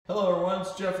Hello everyone,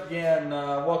 it's Jeff again.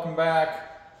 Welcome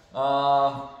back.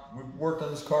 We've worked on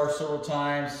this car several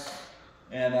times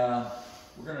and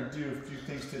we're going to do a few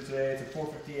things today. It's a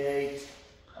 458.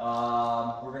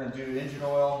 We're going to do engine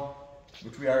oil,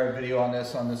 which we already have a video on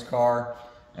this car,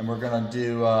 and we're going to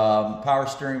do power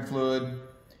steering fluid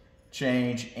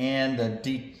change and the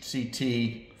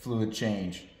DCT fluid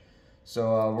change.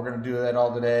 So we're going to do that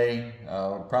all today.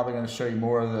 We're probably going to show you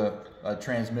more of the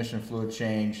transmission fluid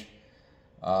change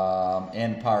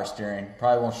and power steering.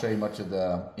 Probably won't show you much of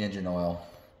the engine oil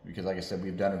because, like I said,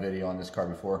 we've done a video on this car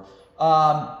before.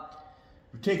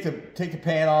 We take the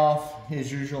pan off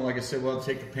as usual. Like I said, we'll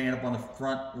take the pan up on the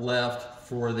front left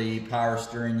for the power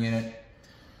steering unit.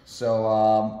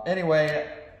 So anyway,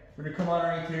 we're gonna come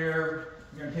underneath here.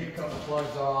 We're gonna take a couple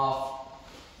plugs off.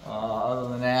 Other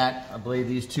than that, I believe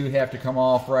these two have to come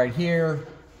off right here,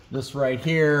 this right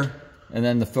here, and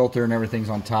then the filter and everything's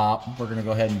on top. We're gonna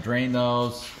go ahead and drain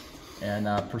those and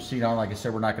proceed on. Like I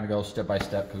said, we're not gonna go step by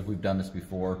step because we've done this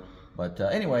before. But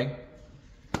anyway,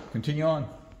 continue on.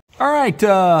 All right,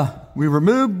 we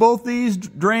removed both these,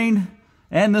 drained,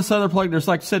 and this other plug. There's,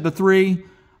 like I said, the three.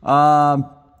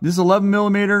 This is 11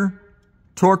 millimeter,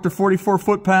 torque to 44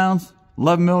 foot-pounds,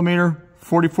 11 millimeter,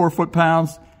 44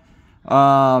 foot-pounds,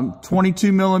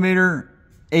 22 millimeter,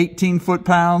 18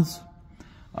 foot-pounds.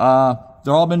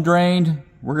 They're all been drained.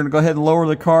 We're going to go ahead and lower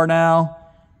the car now,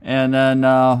 and then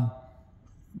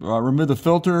remove the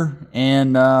filter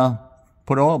and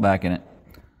put oil back in it.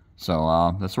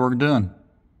 So that's what we're doing.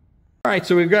 All right,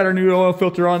 so we've got our new oil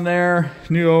filter on there,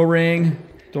 new O-ring.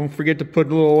 Don't forget to put a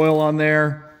little oil on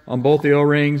there on both the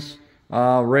O-rings,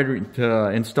 ready to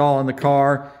install in the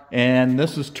car. And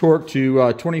this is torqued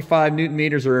to 25 Newton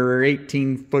meters or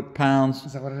 18 foot-pounds.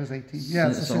 Is that what it is, 18? Yeah,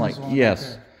 it's the same as one.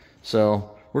 Yes. Right,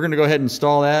 so we're going to go ahead and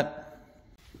install that.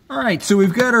 All right, so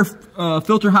we've got our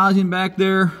filter housing back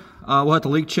there. We'll have to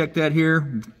leak check that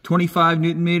here. 25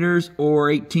 Newton meters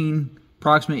or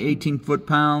approximately 18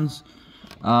 foot-pounds.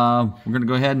 We're going to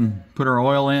go ahead and put our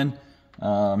oil in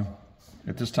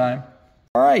at this time.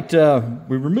 All right,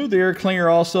 we removed the air cleaner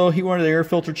also. He wanted the air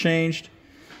filter changed.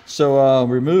 So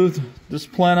removed this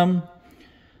plenum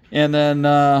and then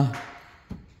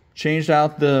changed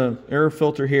out the air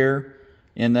filter here.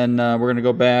 And then we're going to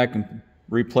go back and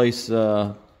replace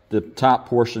the top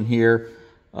portion here.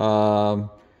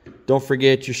 Don't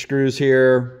forget your screws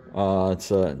here.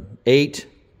 It's an 8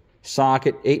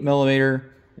 socket, 8 millimeter.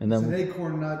 And then it's an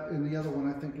acorn nut, and the other one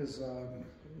I think is...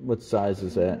 what size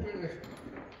is that?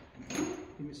 Give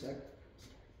me a sec.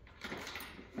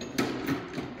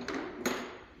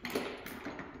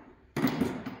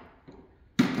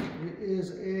 It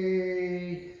is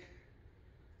a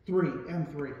 3,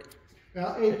 M3.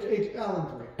 Allen 3.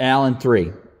 Allen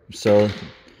 3. So,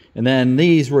 and then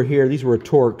these were here, these were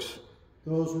Torx.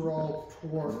 Those were all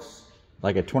Torx.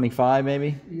 Like a 25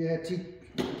 maybe? Yeah, I think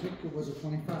it was a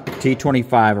 25.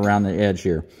 T25 around the edge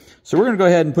here. So we're going to go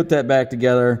ahead and put that back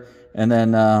together and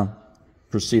then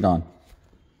proceed on.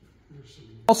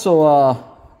 Also,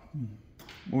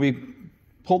 when we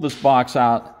pull this box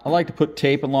out, I like to put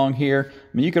tape along here. I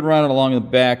mean, you could run it along the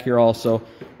back here also.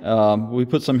 We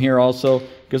put some here also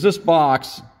because this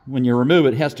box, when you remove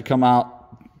it, has to come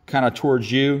out kind of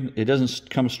towards you. It doesn't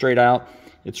come straight out.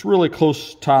 It's really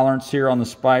close tolerance here on the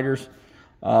spiders.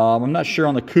 I'm not sure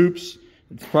on the coupes.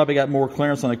 It's probably got more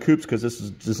clearance on the coupes because this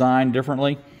is designed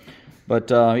differently. But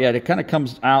yeah, it kind of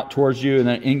comes out towards you and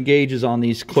then engages on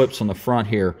these clips on the front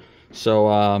here. So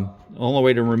the only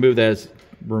way to remove that is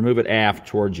remove it aft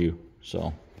towards you.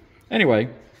 So anyway,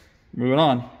 moving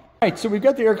on. All right, so we've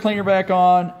got the air cleaner back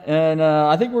on, and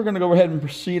I think we're going to go ahead and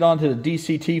proceed on to the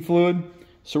DCT fluid.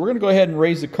 So we're going to go ahead and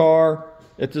raise the car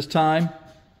at this time.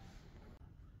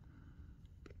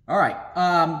 All right,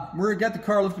 we've got the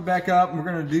car lifted back up, and we're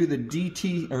going to do the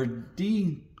DCT.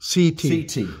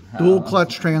 Dual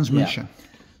clutch transmission. Yeah.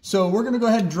 So we're going to go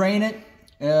ahead and drain it.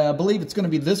 I believe it's going to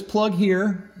be this plug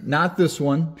here, not this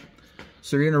one.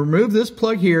 So you're going to remove this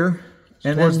plug here.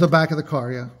 And towards the back of the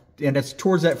car, yeah. And it's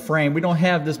towards that frame. We don't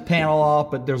have this panel off,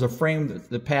 but there's a frame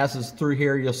that passes through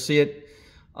here. You'll see it.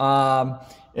 And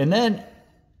then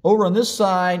over on this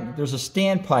side, there's a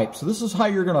standpipe. So this is how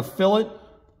you're going to fill it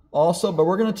also. But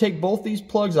we're going to take both these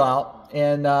plugs out.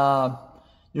 And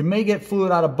you may get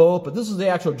fluid out of both, but this is the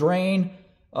actual drain.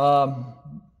 We're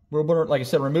going to, like I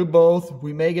said, remove both.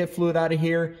 We may get fluid out of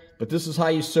here, but this is how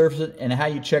you surface it and how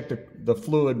you check the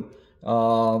fluid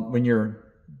when you're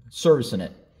servicing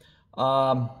it.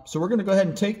 So we're going to go ahead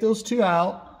and take those two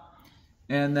out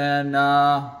and then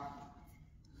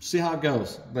see how it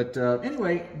goes. But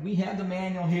anyway, we have the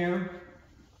manual here,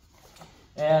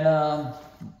 and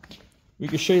we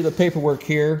can show you the paperwork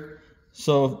here.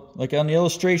 So like on the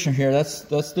illustration here, that's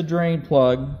the drain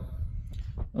plug,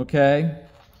 okay?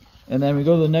 And then we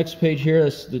go to the next page here,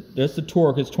 that's the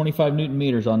torque, it's 25 Newton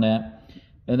meters on that.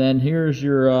 And then here's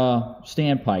your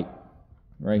standpipe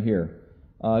right here.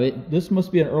 This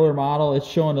must be an earlier model. It's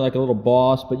showing like a little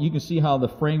boss, but you can see how the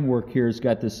framework here has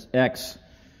got this X.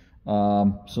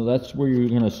 So that's where you're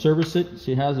going to service it.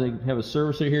 See how they have a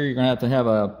servicer here. You're going to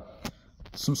have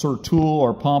some sort of tool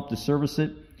or pump to service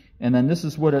it. And then this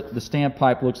is what the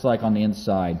standpipe looks like on the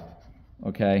inside.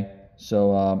 Okay.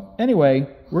 So anyway,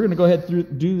 we're going to go ahead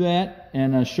and do that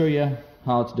and show you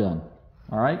how it's done.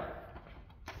 All right.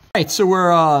 All right. So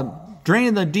we're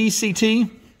draining the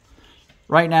DCT.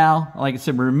 Right now, like I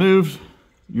said, we removed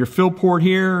your fill port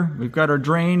here. We've got our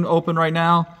drain open right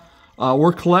now.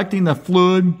 We're collecting the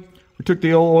fluid. We took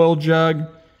the old oil jug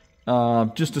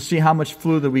just to see how much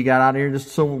fluid that we got out of here, just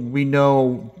so we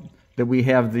know that we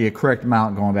have the correct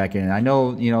amount going back in. I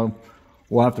know, you know,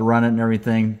 we'll have to run it and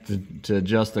everything to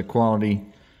adjust the quality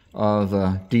of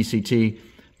the DCT,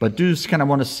 but do just kind of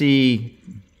want to see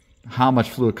how much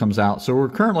fluid comes out. So we're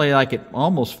currently like at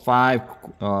almost 5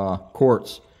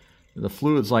 quarts. The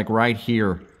fluid's like right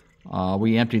here.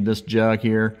 We emptied this jug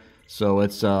here, so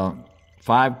it's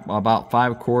about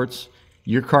 5 quarts.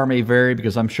 Your car may vary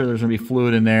because I'm sure there's going to be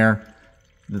fluid in there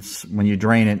that's, when you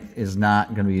drain it, is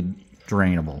not going to be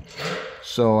drainable.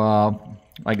 So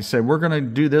like I said, we're going to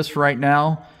do this right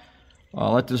now.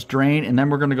 Let this drain, and then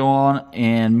we're going to go on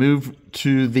and move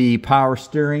to the power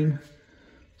steering.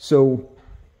 So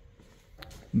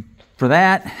for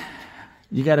that,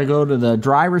 you got to go to the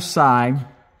driver's side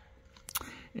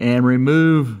and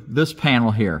remove this panel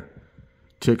here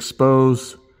to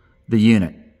expose the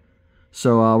unit.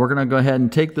 So we're going to go ahead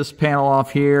and take this panel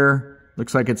off here.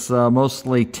 Looks like it's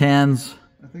mostly 10s.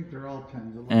 I think they're all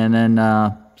 10s. And then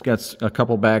it's got a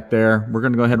couple back there. We're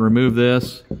going to go ahead and remove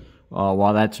this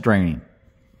while that's draining.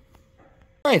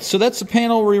 All right, so that's the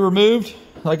panel we removed.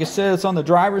 Like I said, it's on the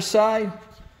driver's side.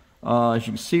 As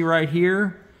you can see right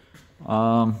here,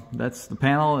 that's the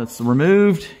panel. It's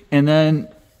removed. And then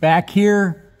back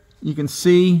here, you can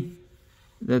see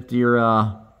that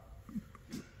your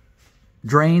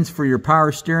drains for your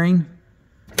power steering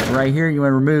right here. You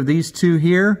want to remove these 2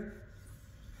 here.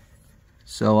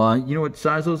 So you know what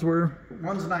size those were?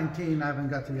 One's 19. I haven't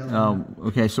got the other one.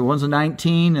 Okay, so one's a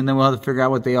 19, and then we'll have to figure out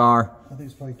what they are. I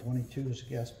think it's probably 22 is a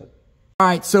guess, but. All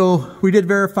right, so we did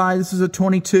verify this is a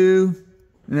 22,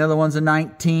 and the other one's a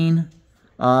 19.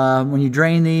 When you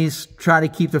drain these, try to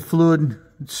keep the fluid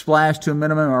splashed to a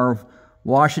minimum, or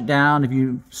wash it down if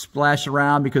you splash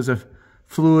around, because the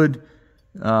fluid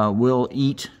will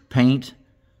eat paint.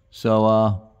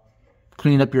 So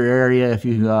clean up your area if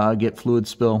you get fluid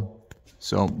spill.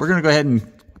 So we're going to go ahead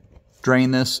and drain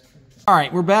this. All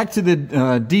right, we're back to the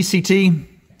DCT.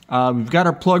 We've got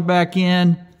our plug back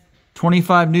in,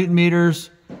 25 Newton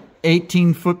meters,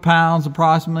 18 foot-pounds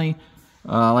approximately.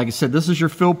 Like I said, this is your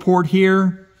fill port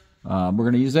here. We're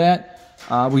going to use that.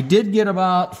 We did get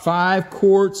about 5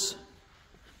 quarts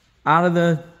out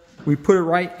of we put it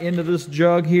right into this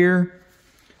jug here.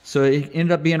 So it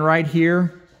ended up being right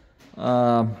here,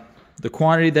 the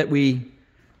quantity that we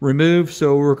removed.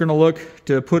 So we're going to look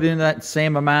to put in that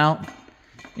same amount.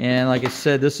 And like I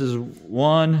said, this is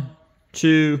 1,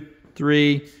 2,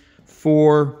 3,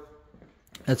 4.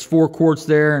 That's 4 quarts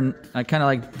there. And I kind of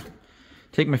like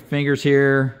take my fingers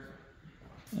here,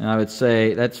 and I would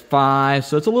say that's 5.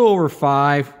 So it's a little over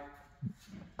 5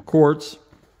 quarts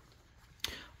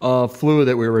of fluid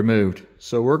that we removed.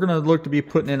 So we're going to look to be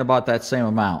putting in about that same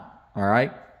amount. All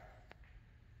right.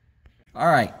 All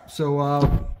right.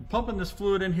 So pumping this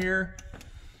fluid in here.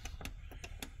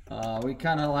 We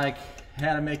kind of like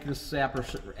had to make this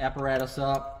apparatus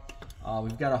up.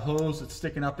 We've got a hose that's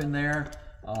sticking up in there.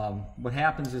 What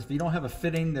happens is if you don't have a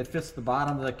fitting that fits the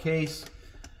bottom of the case,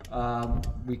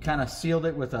 we kind of sealed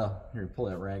it with here, pull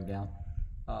that rag down.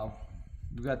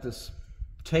 We've got this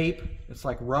tape. It's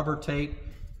like rubber tape.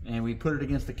 And we put it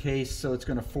against the case, so it's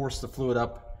going to force the fluid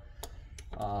up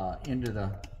into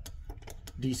the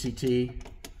DCT.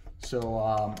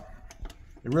 So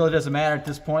it really doesn't matter at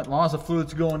this point, as long as the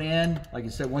fluid's going in. Like I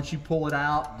said, once you pull it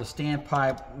out, the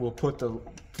standpipe will put the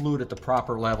fluid at the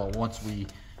proper level once we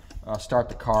start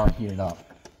the car and heat it up.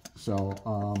 So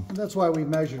and that's why we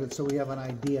measured it, so we have an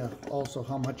idea also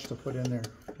how much to put in there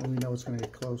when we know it's going to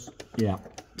get close. Yeah.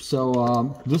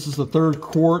 So this is the 3rd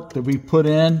quart that we put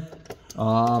in.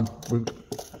 We've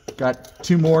got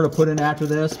 2 more to put in after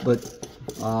this, but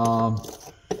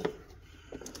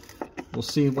we'll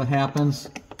see what happens.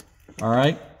 All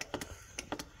right.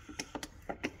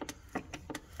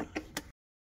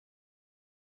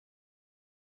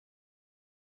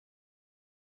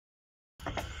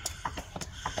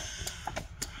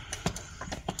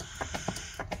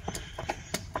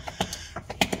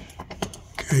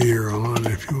 Okay, you're on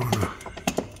if you want to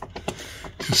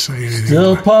just say anything.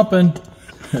 Still pumping.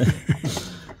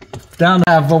 Down to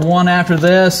have one after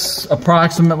this,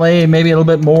 approximately, maybe a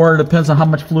little bit more. It depends on how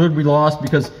much fluid we lost,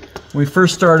 because when we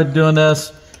first started doing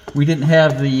this, we didn't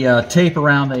have the tape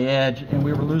around the edge, and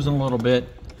we were losing a little bit.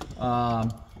 Like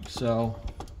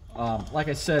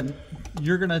I said,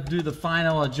 you're going to do the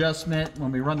final adjustment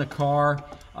when we run the car.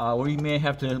 We may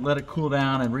have to let it cool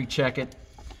down and recheck it.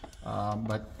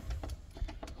 But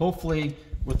hopefully,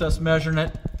 with us measuring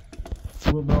it,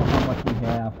 we'll know how much we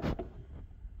have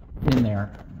in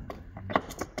there.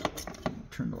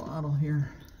 Turn the throttle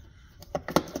here.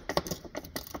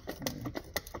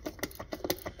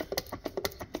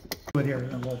 But here,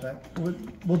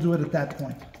 we'll do it at that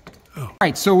point. All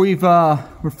right, so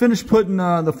we're finished putting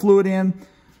the fluid in.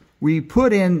 We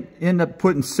end up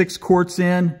putting 6 quarts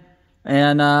in,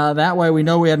 and that way we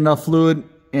know we had enough fluid,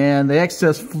 and the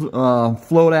excess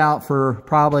flowed out for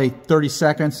probably 30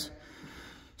 seconds.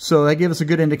 So that gives us a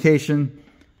good indication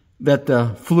that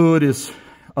the fluid is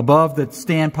above the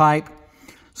standpipe.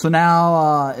 So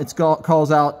now it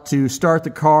calls out to start the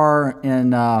car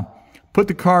and put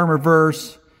the car in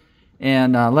reverse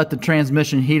and let the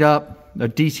transmission heat up, the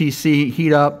DCC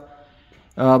heat up.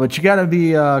 But you got to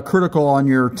be critical on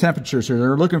your temperatures here.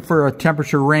 They're looking for a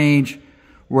temperature range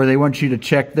where they want you to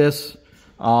check this.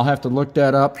 I'll have to look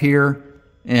that up here,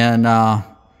 and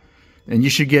you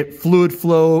should get fluid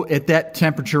flow at that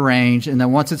temperature range, and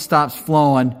then once it stops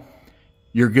flowing,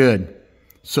 you're good.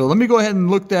 So let me go ahead and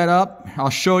look that up.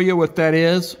 I'll show you what that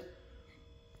is.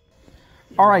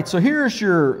 All right, so here's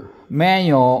your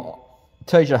manual. It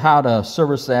tells you how to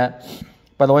service that.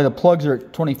 By the way, the plugs are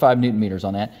at 25 Newton meters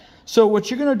on that. So what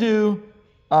you're going to do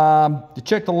to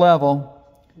check the level,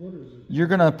 you're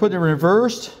going to put it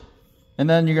reversed, and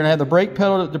then you're going to have the brake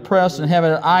pedal depressed and have it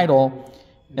at idle.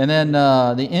 And then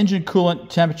the engine coolant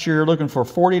temperature, you're looking for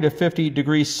 40 to 50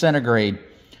 degrees centigrade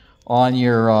on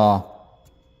your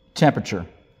temperature.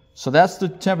 So that's the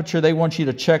temperature they want you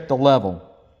to check the level.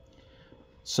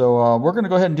 So we're going to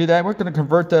go ahead and do that. We're going to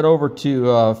convert that over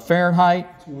to Fahrenheit.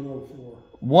 It's 104.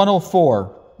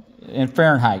 104 in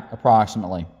Fahrenheit,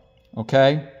 approximately.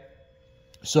 Okay?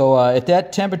 So at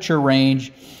that temperature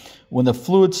range, when the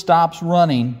fluid stops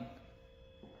running,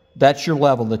 that's your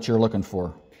level that you're looking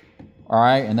for. All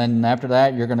right? And then after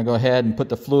that, you're going to go ahead and put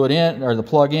the fluid in, or the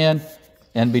plug in,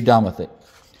 and be done with it.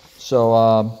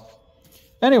 So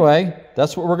anyway,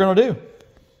 that's what we're going to do.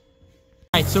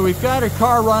 All right, so we've got our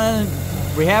car running.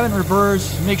 We have it in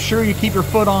reverse. Make sure you keep your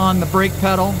foot on the brake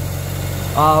pedal.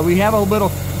 We have a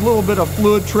little bit of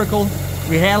fluid trickle.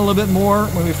 We had a little bit more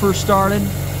when we first started.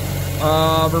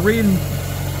 We're reading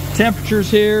temperatures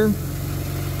here.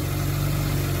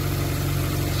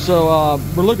 So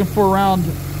we're looking for around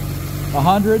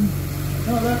 100. No,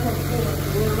 that's what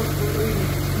we're looking for 80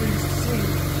 degrees C.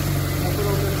 That's a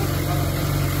little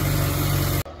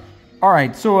bit. All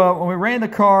right, so when we ran the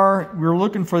car, we were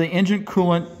looking for the engine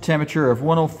coolant temperature of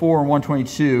 104 and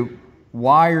 122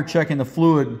 while you're checking the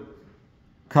fluid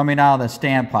coming out of the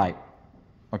standpipe.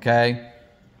 Okay,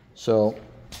 so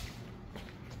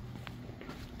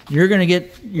you're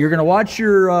gonna watch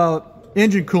your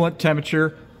engine coolant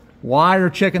temperature while you're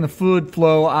checking the fluid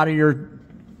flow out of your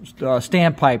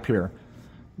standpipe here.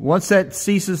 Once that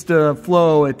ceases to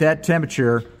flow at that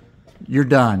temperature, you're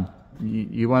done.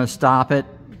 You want to stop it,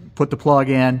 put the plug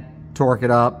in, torque it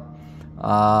up.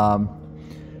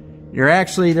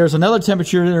 There's another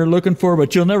temperature they're looking for,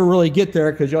 but you'll never really get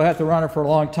there because you'll have to run it for a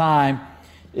long time,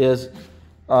 is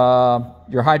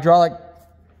your hydraulic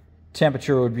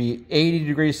temperature would be 80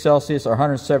 degrees Celsius or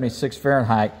 176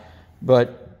 Fahrenheit,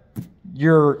 but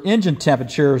your engine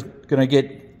temperature is going to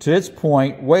get to its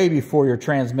point way before your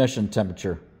transmission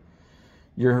temperature.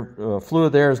 Your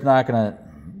fluid there is not going to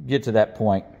get to that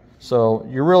point. So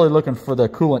you're really looking for the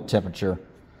coolant temperature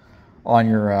on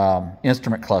your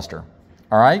instrument cluster.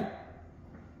 All right?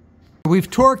 We've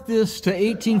torqued this to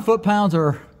 18 foot-pounds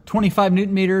or 25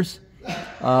 Newton meters.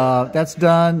 That's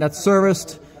done. That's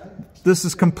serviced. This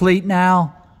is complete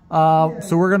now.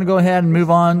 So we're going to go ahead and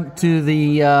move on to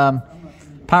the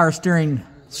power steering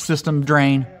system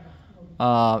drain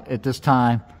at this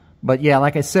time. But yeah,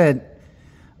 like I said,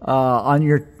 on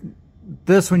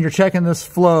when you're checking this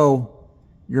flow,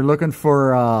 you're looking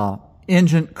for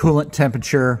engine coolant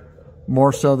temperature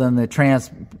more so than the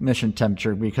transmission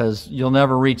temperature, because you'll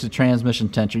never reach the transmission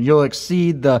temperature. You'll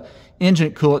exceed the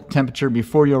engine coolant temperature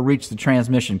before you'll reach the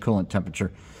transmission coolant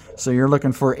temperature. So you're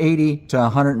looking for 80 to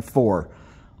 104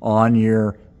 on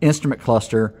your instrument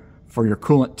cluster for your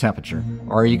coolant temperature,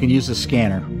 or you can use the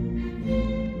scanner.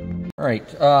 All right,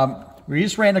 we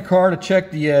just ran the car to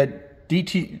check the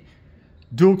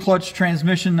dual clutch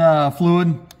transmission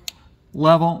fluid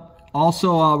level.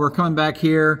 Also, we're coming back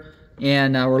here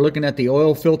and we're looking at the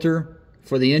oil filter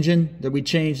for the engine that we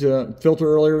changed the filter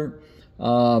earlier.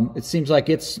 It seems like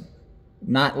it's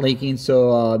not leaking,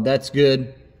 so that's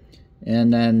good.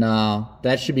 And then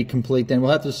that should be complete. Then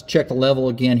we'll have to check the level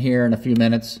again here in a few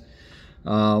minutes.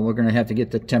 We're going to have to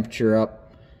get the temperature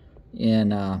up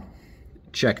and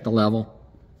check the level.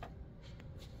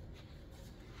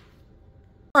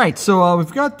 Alright, so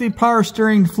we've got the power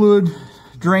steering fluid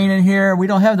drain in here. We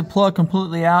don't have the plug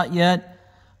completely out yet.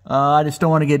 I just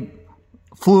don't want to get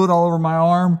fluid all over my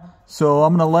arm. So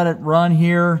I'm going to let it run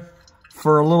here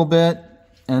for a little bit.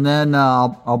 And then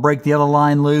I'll break the other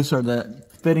line loose, or the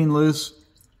fitting loose.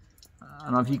 I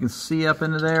don't know if you can see up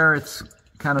into there. It's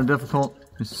kind of difficult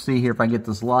to see here if I get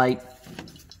this light.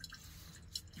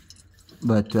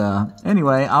 But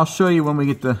anyway, I'll show you when we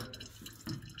get the...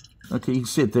 Okay, you can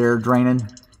see it there draining.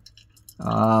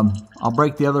 I'll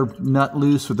break the other nut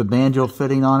loose with the banjo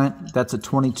fitting on it. That's a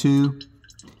 22.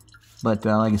 But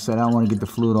like I said, I don't want to get the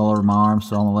fluid all over my arm,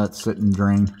 so I'm going to let it sit and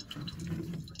drain.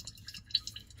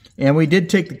 And we did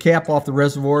take the cap off the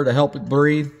reservoir to help it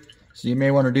breathe, so you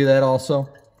may want to do that also.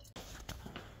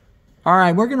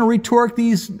 Alright, we're going to retorque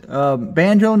these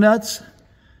banjo nuts.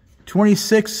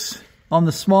 26 on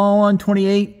the small one,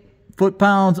 28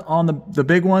 foot-pounds on the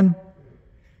big one.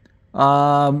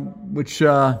 Which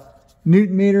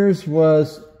Newton meters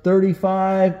was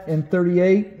 35 and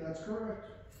 38. That's correct.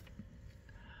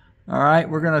 Alright,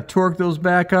 we're going to torque those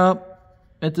back up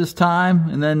at this time,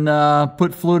 and then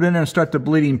put fluid in and start the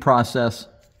bleeding process.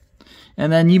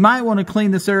 And then you might want to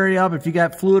clean this area up if you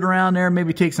got fluid around there.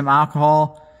 Maybe take some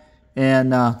alcohol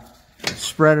and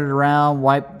spread it around,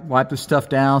 wipe the stuff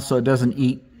down so it doesn't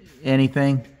eat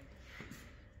anything.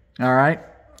 Alright,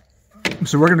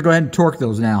 so we're going to go ahead and torque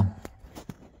those now.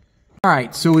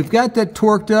 Alright, so we've got that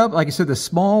torqued up. Like I said, the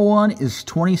small one is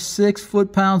 26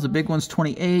 foot-pounds, the big one's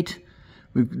 28.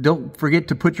 Don't forget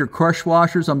to put your crush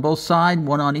washers on both sides,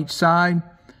 one on each side.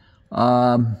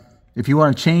 If you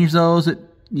want to change those,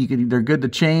 they're good to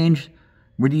change.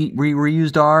 We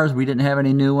reused ours. We didn't have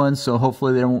any new ones, so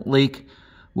hopefully they won't leak.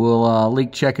 We'll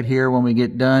leak check it here when we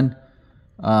get done.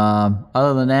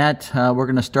 Other than that, we're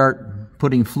going to start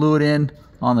putting fluid in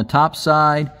on the top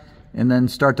side and then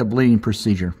start the bleeding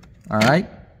procedure. Alright?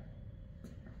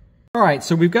 Alright,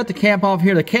 so we've got the cap off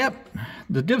here. The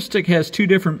dipstick has two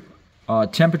different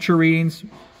temperature readings.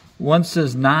 One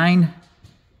says 90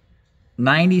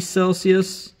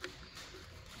 Celsius,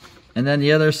 and then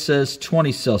the other says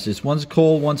 20 Celsius. One's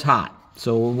cold, one's hot.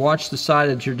 So watch the side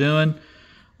that you're doing.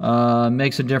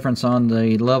 Makes a difference on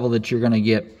the level that you're going to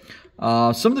get.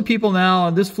 Some of the people now,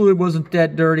 this fluid wasn't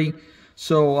that dirty.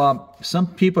 So some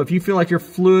people, if you feel like your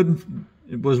fluid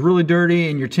was really dirty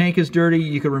and your tank is dirty,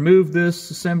 you could remove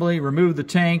this assembly, remove the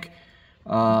tank,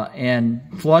 and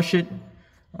flush it.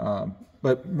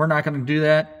 But we're not going to do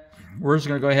that. We're just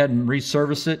going to go ahead and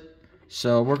resurface it.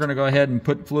 So we're going to go ahead and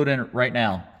put fluid in it right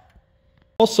now.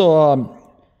 Also,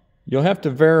 you'll have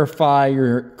to verify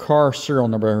your car serial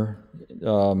number.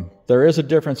 There is a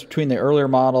difference between the earlier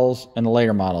models and the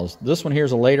later models. This one here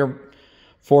is a later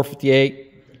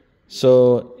 458.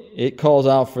 So it calls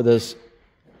out for this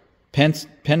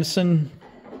Penson,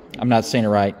 I'm not saying it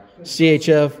right,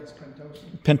 CHF,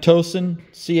 Pentosan,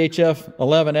 CHF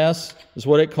 11S is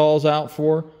what it calls out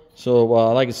for. So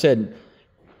like I said,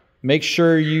 make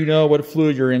sure you know what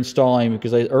fluid you're installing,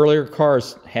 because earlier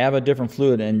cars have a different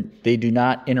fluid and they do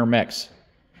not intermix.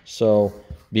 So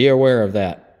be aware of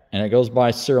that. And it goes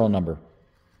by serial number.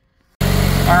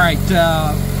 Alright,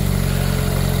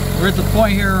 we're at the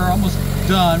point here, almost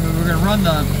done. We're going to run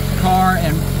the car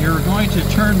and you're going to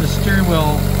turn the steering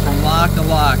wheel from lock to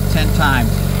lock 10 times.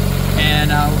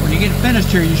 And when you get finished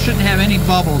here, you shouldn't have any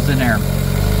bubbles in there.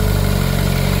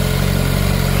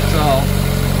 So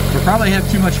we'll probably have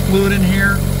too much fluid in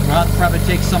here. We'll have to probably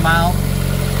take some out.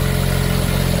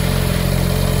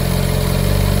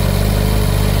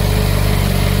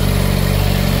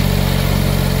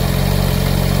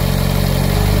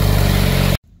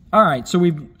 Alright, so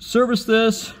we've serviced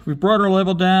this. We've brought our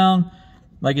level down.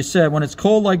 Like I said, when it's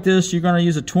cold like this, you're going to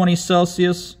use a 20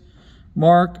 Celsius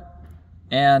mark.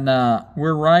 And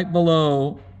we're right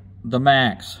below the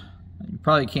max. You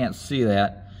probably can't see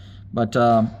that. But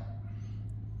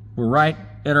we're right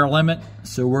at our limit.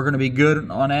 So we're going to be good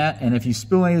on that. And if you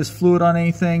spill any of this fluid on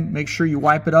anything, make sure you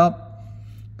wipe it up,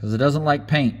 because it doesn't like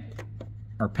paint.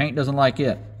 Or paint doesn't like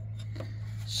it.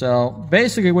 So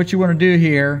basically what you want to do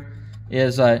here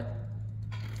is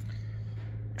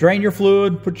drain your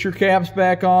fluid, put your caps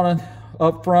back on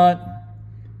up front,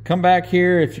 come back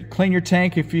here, if you clean your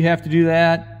tank if you have to do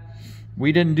that,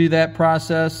 We didn't do that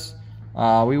process.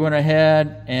 We went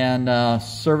ahead and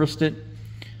serviced it.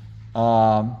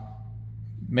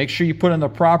 Make sure you put in the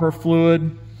proper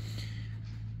fluid.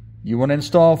 You want to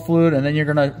install fluid, and then you're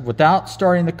going to, without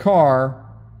starting the car,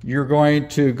 you're going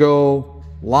to go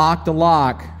lock to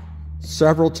lock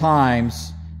several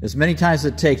times, as many times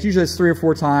as it takes. Usually it's 3 or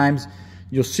 4 times.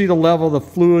 You'll see the level of the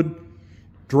fluid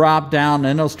drop down, and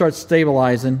then it'll start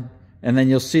stabilizing, and then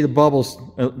you'll see the bubbles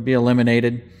be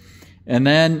eliminated. And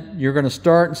then you're going to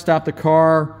start and stop the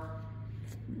car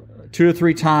 2 or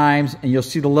 3 times, and you'll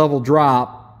see the level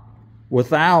drop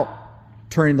without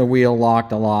turning the wheel lock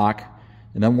to lock.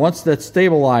 And then once that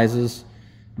stabilizes,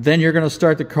 then you're going to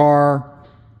start the car,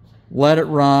 let it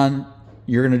run.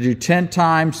 You're going to do 10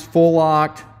 times full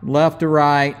locked, left to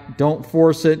right. Don't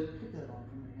force it.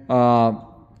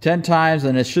 10 times,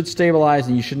 and it should stabilize,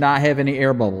 and you should not have any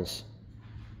air bubbles.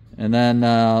 And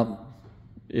then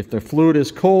if the fluid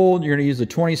is cold, you're going to use a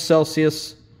 20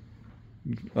 Celsius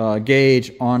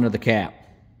gauge onto the cap,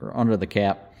 or under the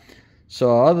cap.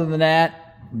 So other than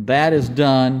that, that is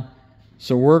done.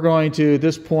 So we're going to, at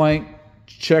this point,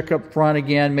 check up front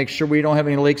again, make sure we don't have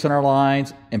any leaks in our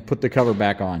lines, and put the cover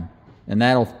back on. And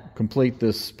that'll complete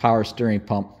this power steering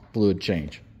pump fluid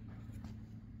change.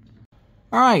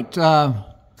 All right,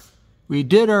 we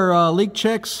did our leak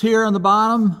checks here on the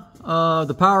bottom of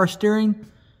the power steering.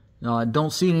 I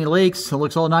don't see any leaks. It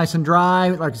looks all nice and dry.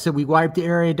 Like I said, we wiped the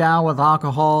area down with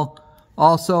alcohol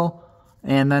also.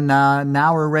 And then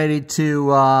now we're ready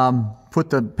to put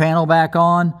the panel back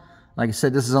on. Like I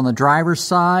said, this is on the driver's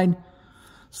side.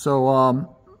 So,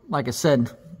 like I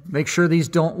said, make sure these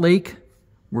don't leak.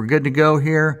 We're good to go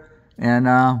here. And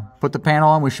put the panel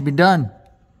on. We should be done.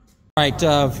 All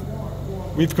right,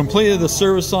 we've completed the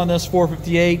service on this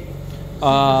 458.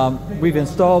 We've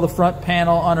installed the front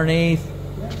panel underneath.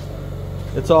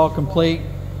 It's all complete.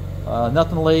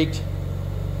 Nothing leaked.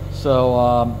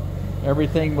 So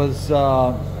everything was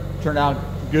turned out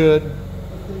good.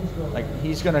 Like,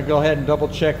 he's going to go ahead and double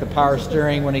check the power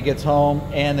steering when he gets home,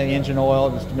 and the engine oil,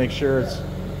 just to make sure it's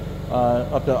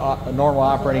up to normal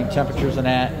operating temperatures and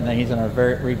that. And then he's going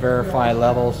to re-verify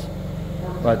levels.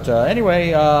 But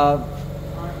anyway,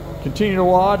 continue to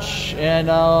watch, and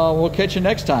we'll catch you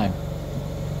next time.